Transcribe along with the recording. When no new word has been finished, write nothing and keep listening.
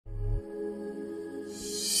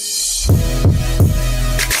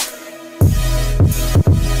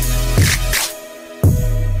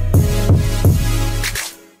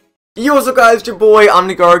Yo, what's up guys, it's your boy, I'm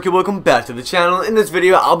NickArg, welcome back to the channel. In this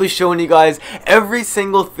video, I'll be showing you guys every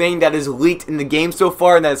single thing that is leaked in the game so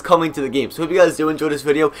far and that is coming to the game. So hope you guys do enjoy this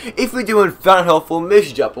video. If you do and found it helpful, make sure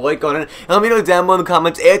you drop a like on it. And let me know down below in the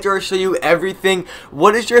comments after I show you everything.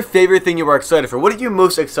 What is your favorite thing you are excited for? What are you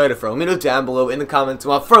most excited for? Let me know down below in the comments.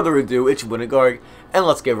 Without further ado, it's your boy NickArg. And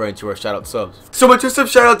let's get right into our shoutout subs. So my 2 sub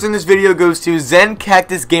shoutouts in this video goes to Zen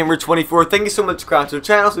Cactus Gamer 24. Thank you so much for subscribing to the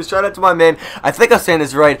channel. So shout out to my man, I think I'm saying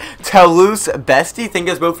this right, Talus Bestie. Thank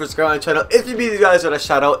you guys both for subscribing to the channel. If you be these guys that I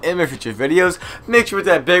shout out in my future videos, make sure with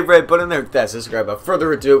that big red button there, hit that subscribe. Without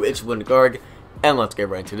further ado, it's your boy NickArg. And let's get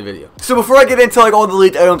right into the video. So before I get into like all the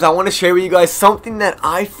leaked items, I want to share with you guys something that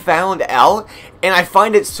I found out, and I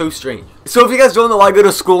find it so strange. So if you guys don't know, I go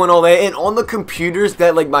to school and all that, and on the computers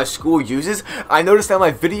that like my school uses, I noticed that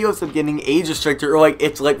my videos are getting age restricted, or like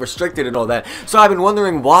it's like restricted and all that. So I've been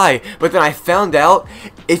wondering why, but then I found out,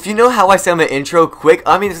 if you know how I say my intro quick,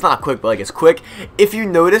 I mean it's not quick, but like it's quick. If you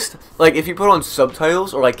noticed, like if you put on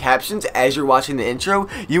subtitles or like captions as you're watching the intro,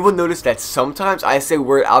 you will notice that sometimes I say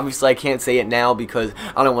word, obviously I can't say it now because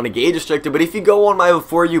I don't want to get age restricted, but if you go on my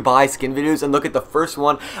before you buy skin videos and look at the first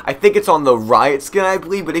one, I think it's on the Riot skin I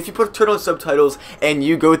believe, but if you turn on subtitles and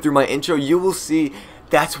you go through my intro, you will see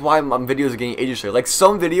that's why my videos are getting age restricted. Like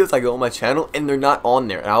some videos I go on my channel and they're not on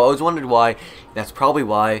there, and I always wondered why. That's probably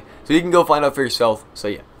why, so you can go find out for yourself. So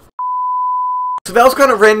yeah. So that was kind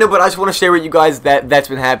of random, but I just want to share with you guys that that's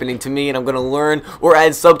been happening to me, and I'm going to learn or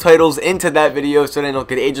add subtitles into that video so they don't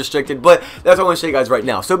get age restricted, but that's what I want to show you guys right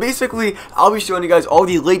now. So basically, I'll be showing you guys all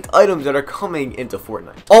the leaked items that are coming into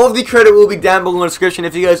Fortnite. All of the credit will be down below in the description.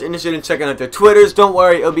 If you guys are interested in checking out their Twitters, don't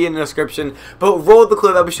worry, it'll be in the description. But roll the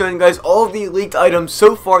clip, I'll be showing you guys all of the leaked items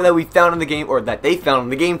so far that we found in the game, or that they found in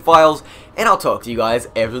the game files. And I'll talk to you guys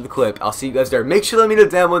after the clip. I'll see you guys there. Make sure to let me know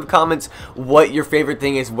down below in the comments what your favorite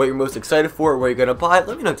thing is, what you're most excited for, what you're going to buy.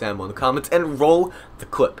 Let me know down below in the comments and roll the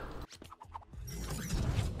clip.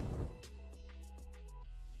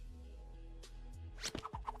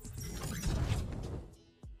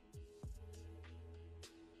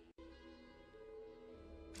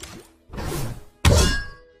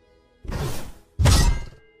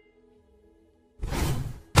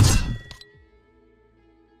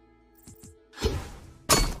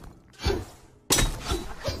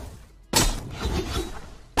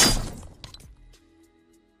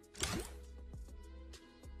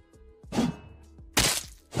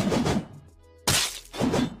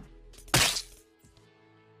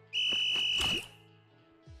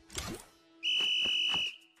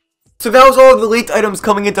 So that was all of the leaked items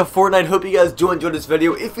coming into Fortnite. Hope you guys do enjoy this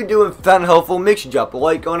video. If you do and found it helpful, make sure you drop a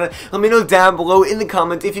like on it. Let me know down below in the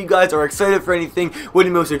comments if you guys are excited for anything. What are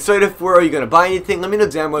you most excited for? Are you going to buy anything? Let me know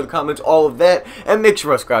down below in the comments all of that. And make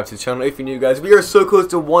sure to subscribe to the channel if you're new, guys. We are so close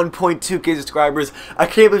to 1.2k subscribers. I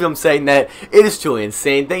can't believe I'm saying that. It is truly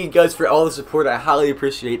insane. Thank you guys for all the support. I highly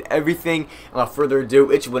appreciate everything. And without further ado,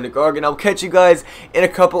 it's your boy NickArg, and I'll catch you guys in a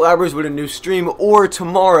couple hours with a new stream, or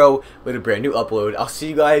tomorrow with a brand new upload. I'll see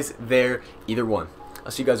you guys there, either one.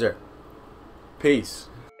 I'll see you guys there. Peace.